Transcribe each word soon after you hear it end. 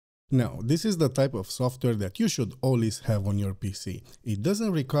Now, this is the type of software that you should always have on your PC. It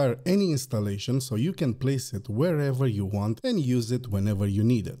doesn't require any installation, so you can place it wherever you want and use it whenever you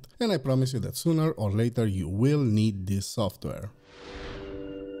need it. And I promise you that sooner or later you will need this software.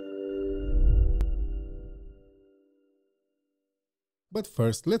 But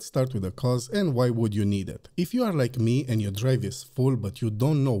first, let's start with the cause and why would you need it. If you are like me and your drive is full but you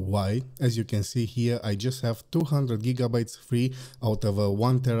don't know why, as you can see here, I just have 200 gigabytes free out of a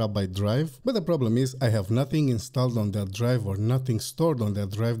 1 terabyte drive. But the problem is I have nothing installed on that drive or nothing stored on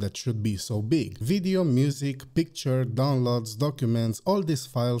that drive that should be so big. Video, music, picture, downloads, documents, all these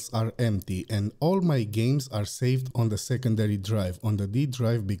files are empty and all my games are saved on the secondary drive, on the D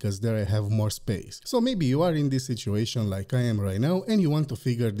drive, because there I have more space. So maybe you are in this situation like I am right now and you want to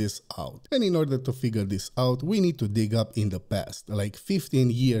figure this out. And in order to figure this out, we need to dig up in the past, like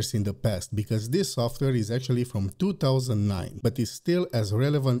 15 years in the past, because this software is actually from 2009, but is still as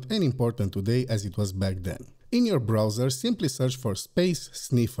relevant and important today as it was back then. In your browser, simply search for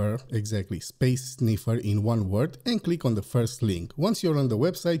SpaceSniffer, exactly SpaceSniffer in one word, and click on the first link. Once you're on the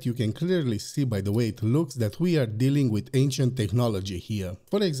website, you can clearly see by the way it looks that we are dealing with ancient technology here.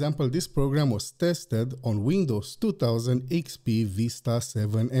 For example, this program was tested on Windows 2000 XP, Vista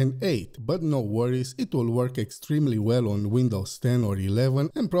 7 and 8. But no worries, it will work extremely well on Windows 10 or 11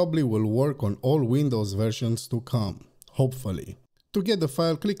 and probably will work on all Windows versions to come, hopefully. To get the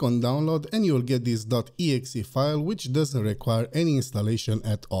file, click on download and you will get this .exe file, which doesn't require any installation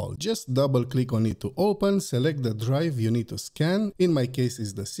at all. Just double click on it to open, select the drive you need to scan. In my case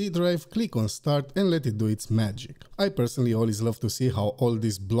is the C drive, click on start and let it do its magic. I personally always love to see how all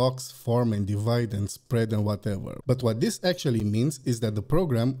these blocks form and divide and spread and whatever. But what this actually means is that the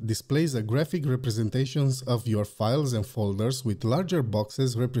program displays a graphic representations of your files and folders with larger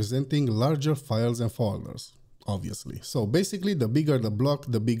boxes representing larger files and folders. Obviously. So basically, the bigger the block,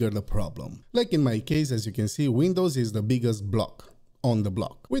 the bigger the problem. Like in my case, as you can see, Windows is the biggest block on the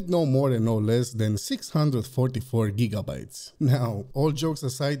block, with no more and no less than 644 gigabytes. Now, all jokes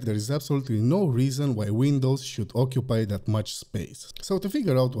aside, there is absolutely no reason why Windows should occupy that much space. So to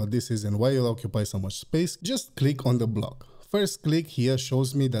figure out what this is and why it occupies so much space, just click on the block. First click here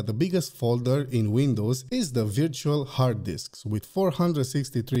shows me that the biggest folder in Windows is the virtual hard disks with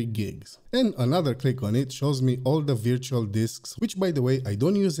 463 gigs. And another click on it shows me all the virtual disks, which by the way I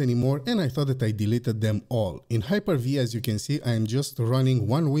don't use anymore and I thought that I deleted them all. In Hyper-V, as you can see, I am just running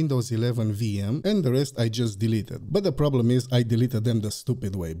one Windows 11 VM and the rest I just deleted. But the problem is I deleted them the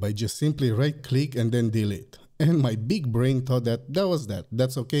stupid way, by just simply right click and then delete. And my big brain thought that was that.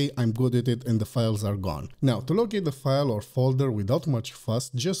 That's okay, I'm good at it and the files are gone. Now, to locate the file or folder without much fuss,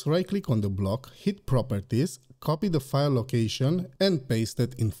 just right click on the block, hit properties, copy the file location and paste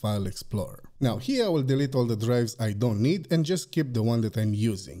it in File Explorer. Now here I will delete all the drives I don't need and just keep the one that I'm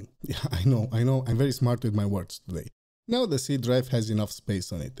using. Yeah, I know, I'm very smart with my words today. Now the C drive has enough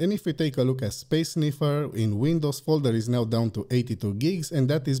space on it, and if we take a look at SpaceSniffer, in Windows folder is now down to 82 gigs, and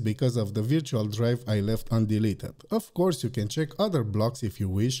that is because of the virtual drive I left undeleted. Of course you can check other blocks if you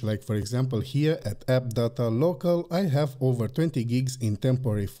wish, like for example here at App Data Local I have over 20 gigs in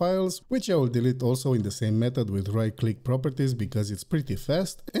temporary files, which I will delete also in the same method with right click properties because it's pretty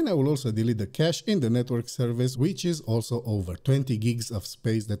fast, and I will also delete the cache in the network service, which is also over 20 gigs of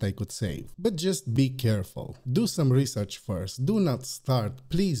space that I could save. But just be careful, do some research first. Do not start,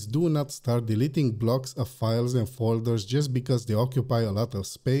 please do not start deleting blocks of files and folders just because they occupy a lot of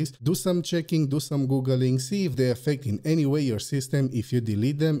space. Do some checking, do some googling, see if they affect in any way your system if you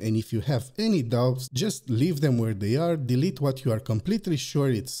delete them, and if you have any doubts, just leave them where they are, delete what you are completely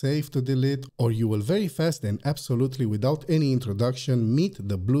sure it's safe to delete, or you will very fast and absolutely without any introduction meet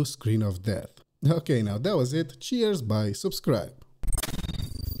the blue screen of death. Okay, now that was it. Cheers, bye, subscribe.